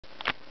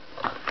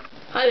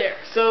Hi there.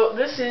 So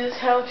this is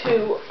how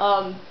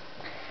to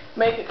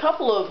make a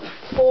couple of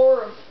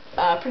four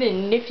pretty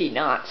nifty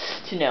knots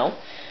to know.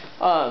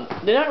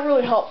 They're not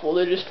really helpful,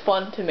 they're just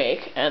fun to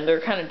make, and they're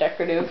kind of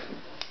decorative.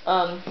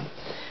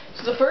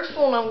 So the first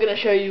one I'm going to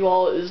show you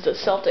all is the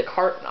Celtic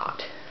heart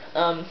knot.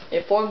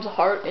 It forms a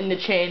heart in the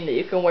chain that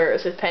you can wear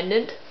as a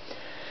pendant.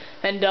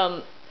 And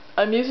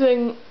I'm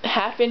using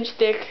 1/2-inch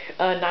thick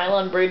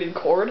nylon braided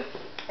cord,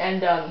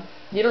 and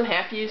you don't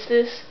have to use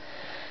this,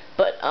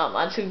 but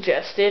I'd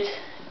suggest it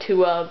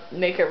to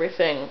make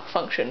everything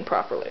function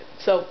properly.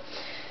 So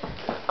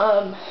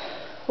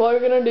what we're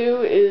going to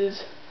do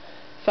is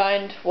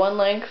find one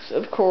length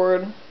of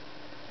cord,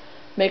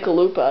 make a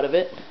loop out of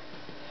it,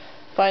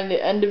 find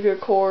the end of your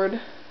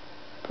cord,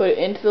 put it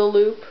into the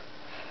loop,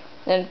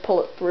 and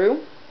pull it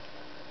through,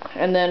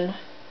 and then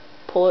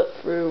pull it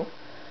through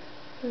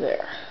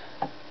there.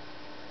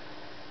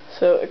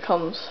 So it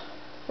comes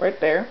right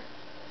there.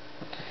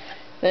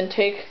 Then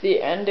take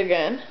the end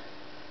again,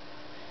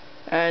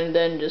 and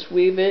then just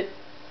weave it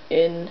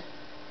in,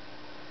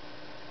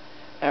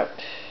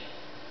 out,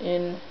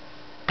 in,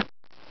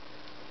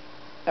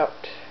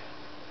 out.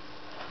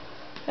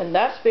 And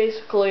that's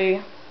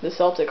basically the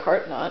Celtic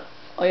heart knot.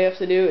 All you have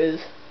to do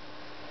is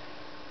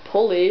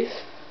pull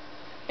these,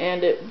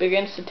 and it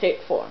begins to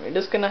take form. You're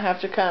just going to have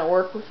to kind of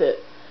work with it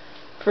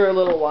for a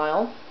little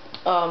while.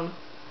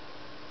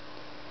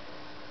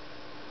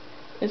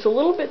 It's a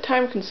little bit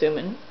time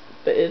consuming,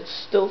 but it's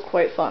still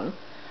quite fun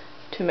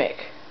to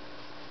make.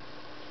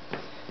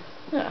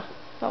 Yeah,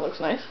 that looks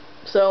nice.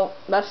 So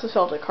that's the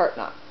Celtic heart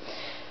knot.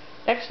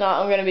 Next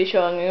knot I'm going to be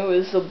showing you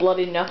is the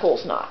bloody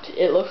knuckles knot.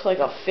 It looks like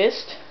a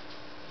fist.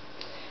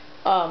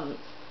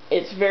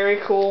 It's very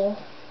cool,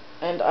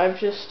 and I've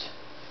just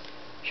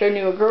shown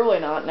you a girly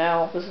knot.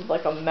 Now this is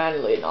like a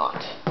manly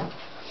knot.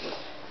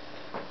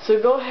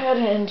 So go ahead,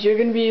 and you're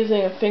going to be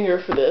using a finger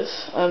for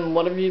this,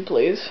 whatever you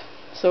please.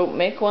 So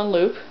make one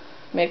loop,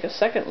 make a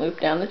second loop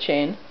down the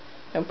chain,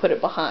 and put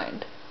it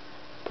behind.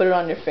 Put it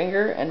on your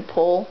finger and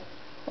pull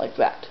like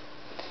that.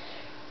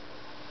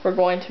 We're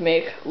going to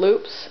make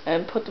loops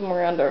and put them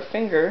around our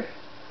finger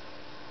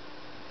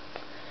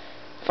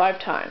 5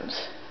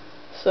 times.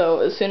 So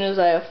as soon as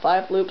I have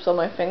 5 loops on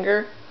my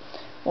finger,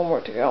 one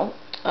more to go,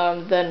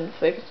 then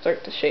we can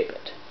start to shape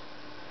it.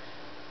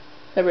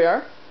 There we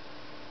are.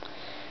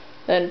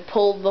 Then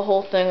pull the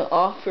whole thing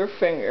off your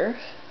fingers.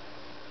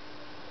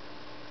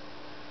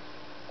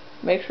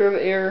 Make sure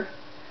that your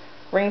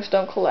rings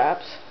don't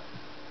collapse.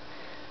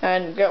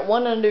 And get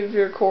one end of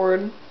your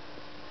cord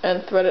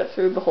and thread it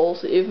through the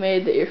holes that you've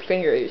made that your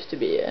finger used to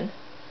be in.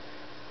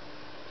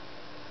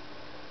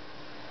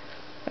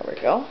 There we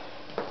go.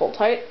 Pull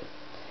tight.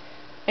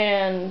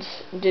 And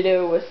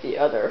ditto with the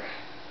other.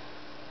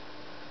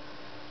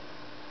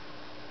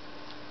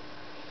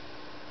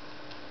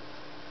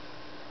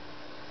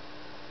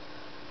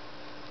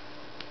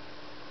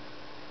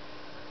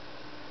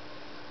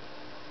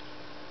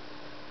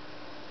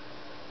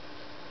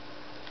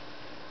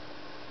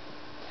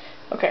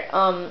 Okay,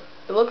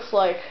 it looks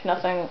like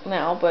nothing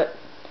now, but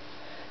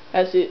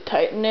as you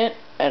tighten it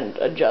and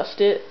adjust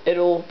it,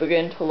 it'll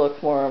begin to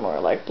look more and more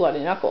like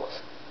bloody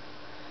knuckles.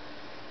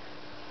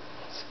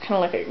 It's kind of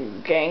like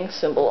a gang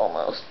symbol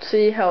almost.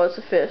 See how it's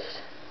a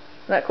fist?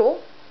 Isn't that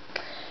cool?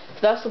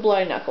 So that's the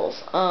bloody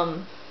knuckles.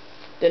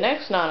 The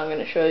next knot I'm going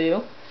to show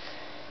you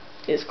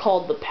is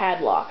called the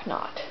padlock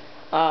knot.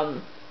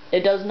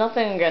 It does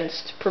nothing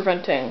against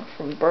preventing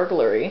from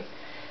burglary,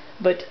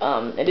 but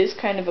it is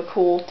kind of a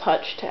cool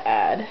touch to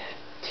add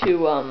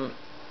to, I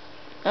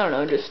don't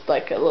know, just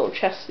like a little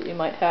chest that you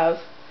might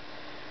have.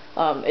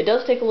 It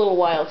does take a little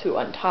while to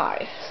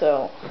untie,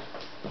 so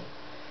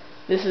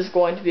this is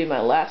going to be my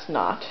last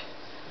knot.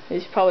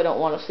 You probably don't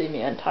want to see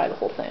me untie the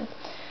whole thing.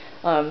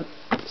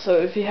 So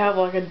if you have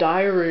like a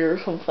diary or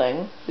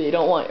something that you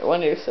don't want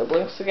one of your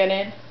siblings to get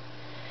in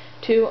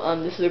to,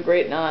 this is a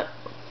great knot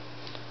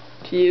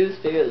to use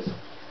because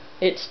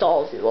it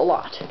stalls you a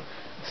lot.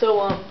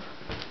 So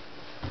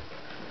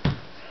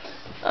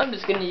I'm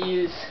just gonna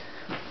use,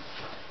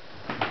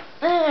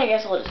 I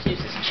guess I'll just use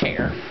this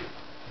chair.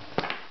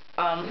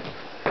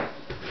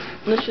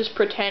 Let's just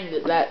pretend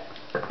that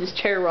this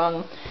chair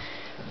rung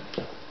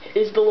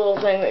is the little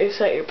thing that you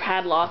set your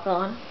padlock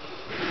on.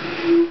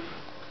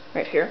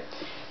 Right here.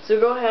 So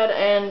go ahead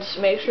and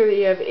make sure that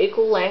you have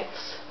equal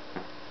lengths.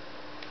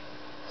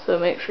 So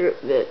make sure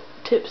that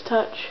tips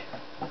touch.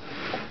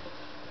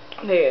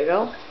 There you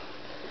go.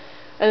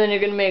 And then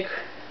you're going to make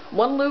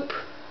one loop,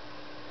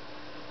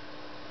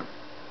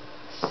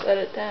 set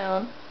it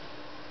down,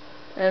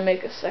 and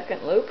make a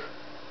second loop.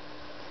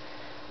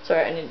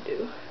 Sorry, I need to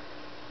do.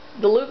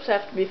 The loops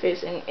have to be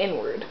facing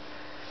inward.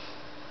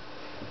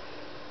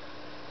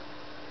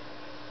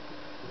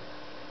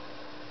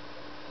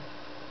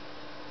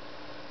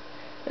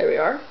 There we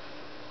are.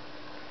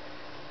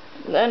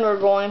 And then we're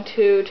going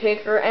to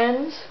take our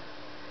ends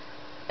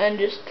and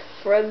just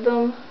thread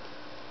them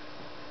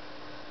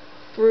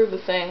through the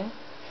thing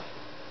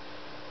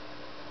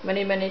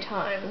many, many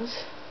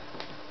times.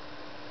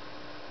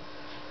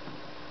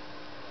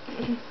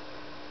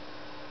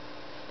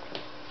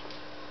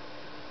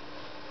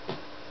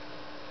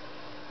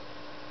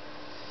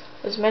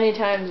 as many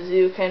times as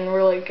you can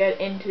really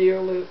get into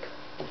your loop.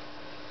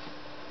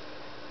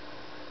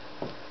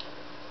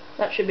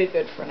 That should be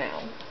good for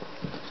now.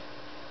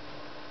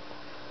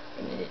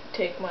 I'm going to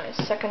take my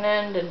second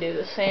end and do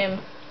the same.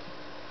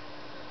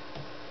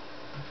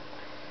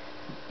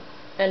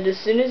 And as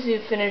soon as you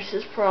finish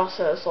this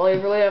process, all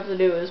you really have to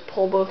do is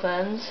pull both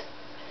ends,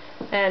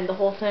 and the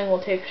whole thing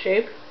will take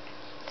shape,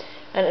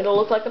 and it'll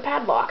look like a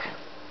padlock.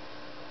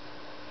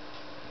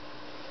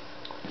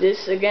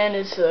 This again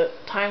is a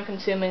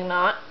time-consuming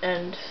knot,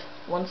 and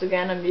once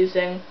again I'm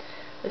using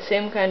the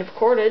same kind of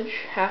cordage,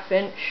 1/2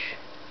 inch.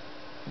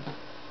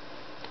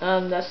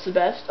 That's the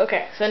best.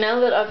 Okay, so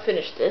now that I've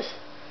finished this,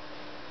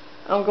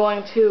 I'm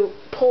going to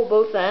pull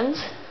both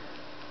ends,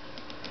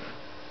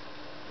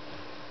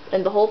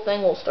 and the whole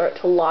thing will start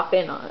to lock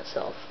in on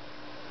itself.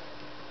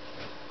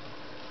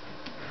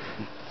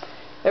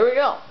 There we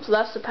go. So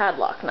that's the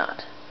padlock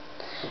knot.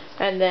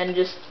 And then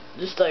just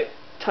like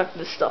tuck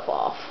this stuff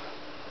off.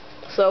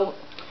 So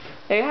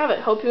there you have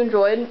it. Hope you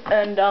enjoyed.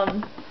 And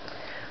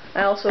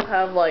I also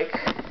have like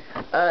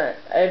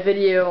a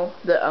video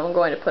that I'm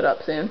going to put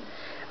up soon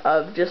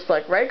of just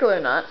like regular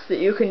knots that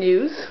you can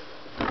use,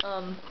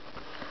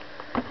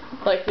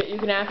 like that you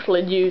can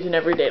actually use in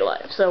everyday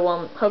life.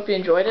 So hope you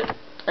enjoyed it,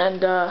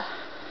 and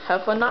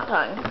have fun knot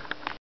tying.